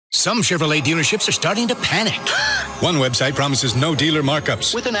Some Chevrolet dealerships are starting to panic. One website promises no dealer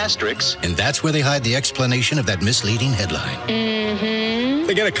markups. With an asterisk. And that's where they hide the explanation of that misleading headline. Mm-hmm.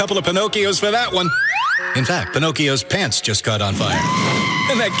 They get a couple of Pinocchios for that one. In fact, Pinocchio's pants just caught on fire.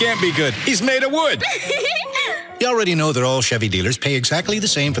 And that can't be good. He's made of wood. You already know that all Chevy dealers pay exactly the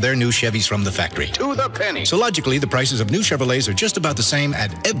same for their new Chevys from the factory. To the penny. So logically, the prices of new Chevrolets are just about the same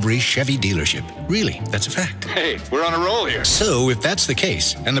at every Chevy dealership. Really, that's a fact. Hey, we're on a roll here. So if that's the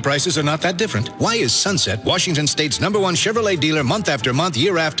case, and the prices are not that different, why is Sunset Washington State's #1 Chevrolet dealer month after month,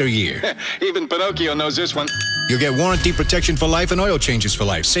 year after year? Even Pinocchio knows this one. You get warranty protection for life and oil changes for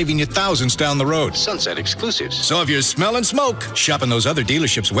life, saving you thousands down the road. Sunset exclusives. So if you're smelling smoke, shopping those other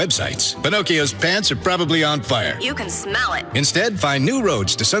dealerships' websites, Pinocchio's pants are probably on fire. You can smell it. Instead, find new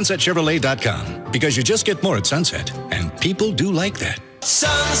roads to sunsetchevrolet.com, because you just get more at Sunset, and people do like that.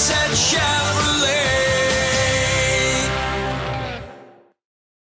 Sunset Chevrolet.